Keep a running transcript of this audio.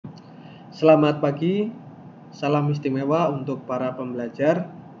Selamat pagi, salam istimewa untuk para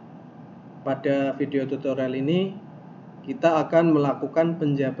pembelajar. Pada video tutorial ini, kita akan melakukan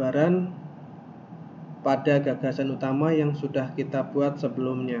penjabaran pada gagasan utama yang sudah kita buat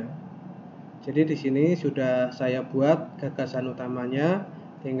sebelumnya. Jadi di sini sudah saya buat gagasan utamanya,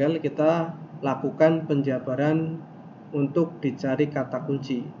 tinggal kita lakukan penjabaran untuk dicari kata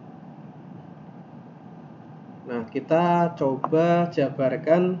kunci. Nah, kita coba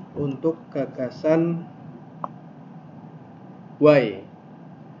jabarkan untuk gagasan Y.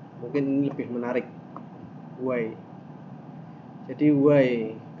 Mungkin ini lebih menarik. Y. Jadi Y,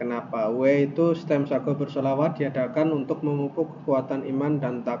 kenapa? Y itu stem sago bersolawat diadakan untuk memupuk kekuatan iman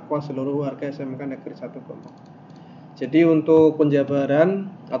dan takwa seluruh warga SMK Negeri 1 Gombong. Jadi untuk penjabaran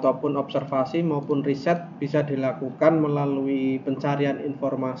ataupun observasi maupun riset bisa dilakukan melalui pencarian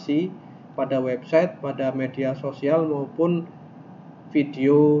informasi pada website, pada media sosial maupun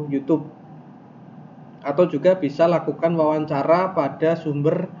video YouTube. Atau juga bisa lakukan wawancara pada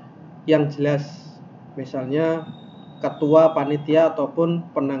sumber yang jelas, misalnya ketua panitia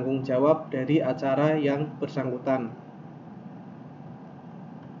ataupun penanggung jawab dari acara yang bersangkutan.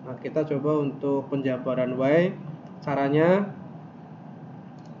 Nah, kita coba untuk penjabaran Y. Caranya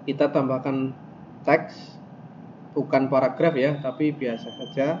kita tambahkan teks, bukan paragraf ya, tapi biasa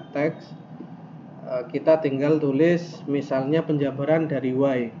saja teks. Kita tinggal tulis misalnya penjabaran dari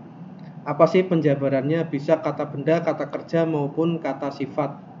Y. Apa sih penjabarannya? Bisa kata benda, kata kerja maupun kata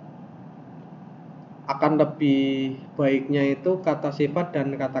sifat. Akan lebih baiknya itu kata sifat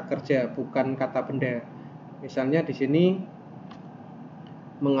dan kata kerja, bukan kata benda. Misalnya di sini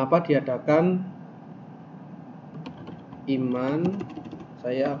mengapa diadakan iman,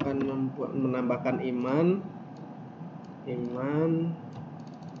 saya akan menambahkan iman,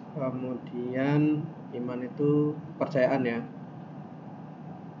 kemudian iman itu kepercayaan ya,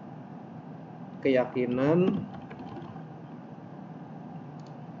 keyakinan.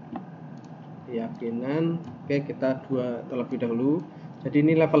 Oke, kita dua terlebih dahulu. Jadi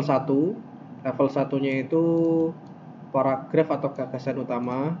ini level 1. Level 1-nya itu paragraf atau gagasan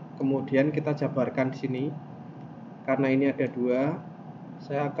utama. Kemudian kita jabarkan di sini. Karena ini ada 2,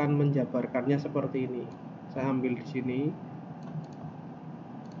 saya akan menjabarkannya seperti ini. Saya ambil di sini.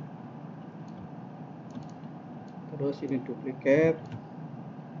 Terus ini duplikat,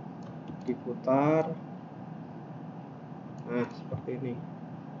 diputar. Nah, seperti ini.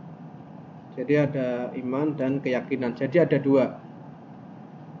 Jadi ada iman dan keyakinan. Jadi ada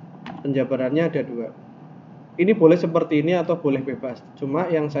 2. Penjabarannya ada 2. Ini boleh seperti ini atau boleh bebas. Cuma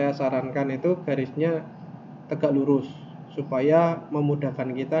yang saya sarankan itu garisnya tegak lurus supaya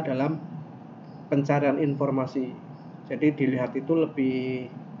memudahkan kita dalam pencarian informasi. Jadi dilihat itu lebih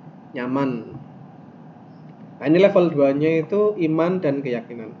nyaman. Nah, ini level 2-nya itu iman dan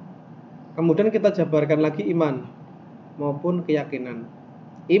keyakinan. Kemudian kita jabarkan lagi iman maupun keyakinan.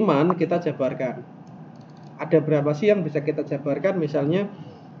 Iman kita jabarkan. Ada berapa sih yang bisa kita jabarkan? Misalnya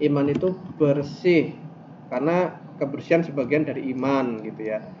iman itu bersih, karena kebersihan sebagian dari iman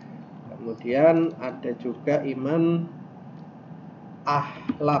gitu ya. Kemudian ada juga iman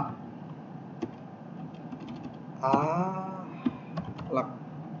akhlak.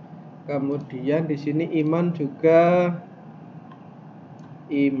 Kemudian di sini iman juga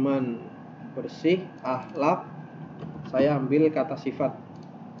iman bersih, akhlak. Saya ambil kata sifat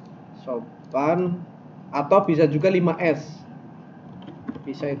sopan, atau bisa juga 5S.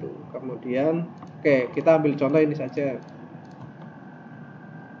 Bisa itu. Kemudian oke, kita ambil contoh ini saja.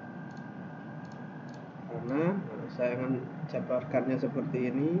 Karena saya akan jabarkannya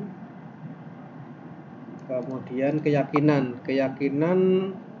seperti ini. Kemudian keyakinan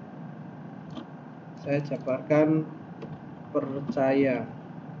saya jabarkan percaya.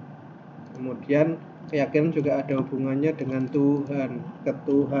 Kemudian keyakinan juga ada hubungannya dengan Tuhan,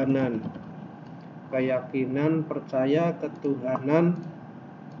 ketuhanan. Keyakinan, percaya, ketuhanan.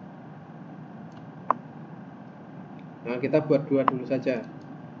 Nah, kita buat 2 dulu saja.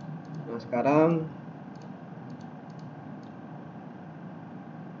 Nah, sekarang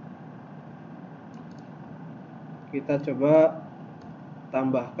kita coba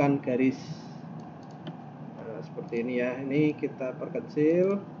tambahkan garis. Nah, seperti ini ya. Ini kita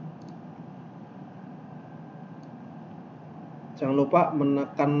perkecil. Jangan lupa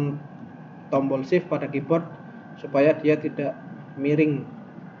menekan tombol shift pada keyboard supaya dia tidak miring.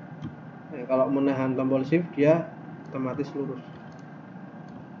 Nah, kalau menahan tombol shift dia otomatis lurus.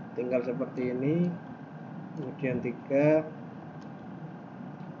 Tinggal seperti ini. Kemudian 3,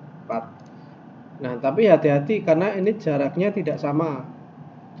 4. Nah, tapi hati-hati karena ini jaraknya tidak sama.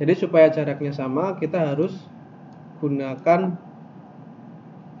 Jadi supaya jaraknya sama, kita harus gunakan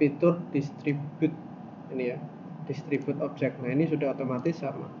fitur distribute ini ya, distribute objek. Nah ini sudah otomatis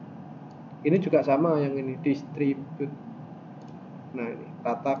sama. Ini juga sama yang ini distribute. Nah ini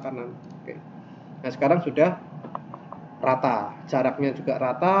rata kanan. Oke. Nah sekarang sudah rata, jaraknya juga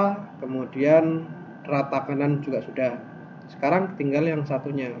rata, kemudian rata kanan juga sudah. Sekarang tinggal yang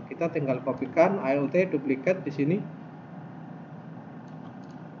satunya, kita tinggal kopikan alt duplicate di sini.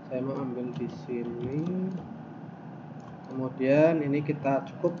 Saya mau ambil di sini. Kemudian ini kita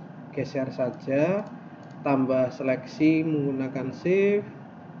cukup geser saja, tambah seleksi menggunakan shift,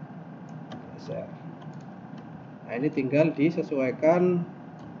 geser. Nah ini tinggal disesuaikan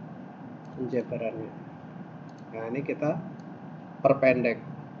penjabarannya. Nah ini kita perpendek.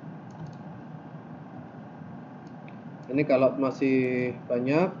 Ini kalau masih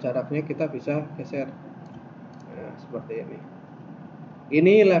banyak jaraknya kita bisa geser. Nah seperti ini.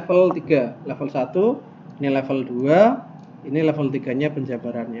 Ini level 3, level 1, ini level 2, ini level 3-nya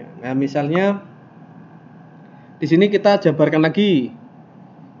penjabarannya. Nah, misalnya di sini kita jabarkan lagi.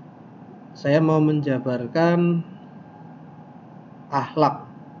 Saya mau menjabarkan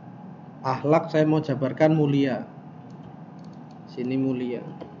akhlak. Akhlak saya mau jabarkan mulia. Sini mulia.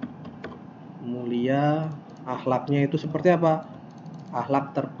 Mulia, akhlaknya itu seperti apa?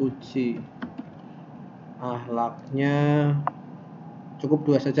 Akhlak terpuji. Akhlaknya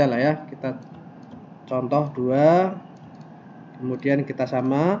cukup 2 saja lah ya, kita contoh 2, kemudian kita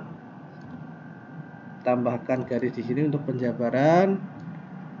sama tambahkan garis di sini untuk penjabaran,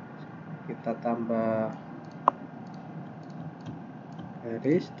 kita tambah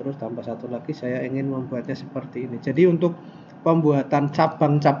garis, terus tambah satu lagi, saya ingin membuatnya seperti ini. Jadi untuk pembuatan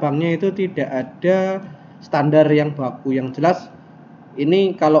cabang-cabangnya itu tidak ada standar yang baku, yang jelas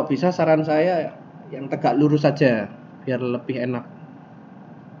ini kalau bisa saran saya yang tegak lurus saja biar lebih enak.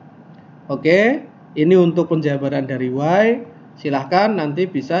 Oke, ini untuk penjabaran dari Y. Silahkan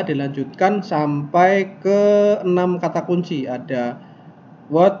nanti bisa dilanjutkan sampai ke 6 kata kunci. Ada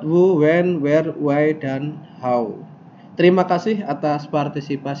what, who, when, where, why, dan how. Terima kasih atas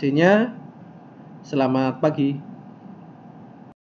partisipasinya. Selamat pagi.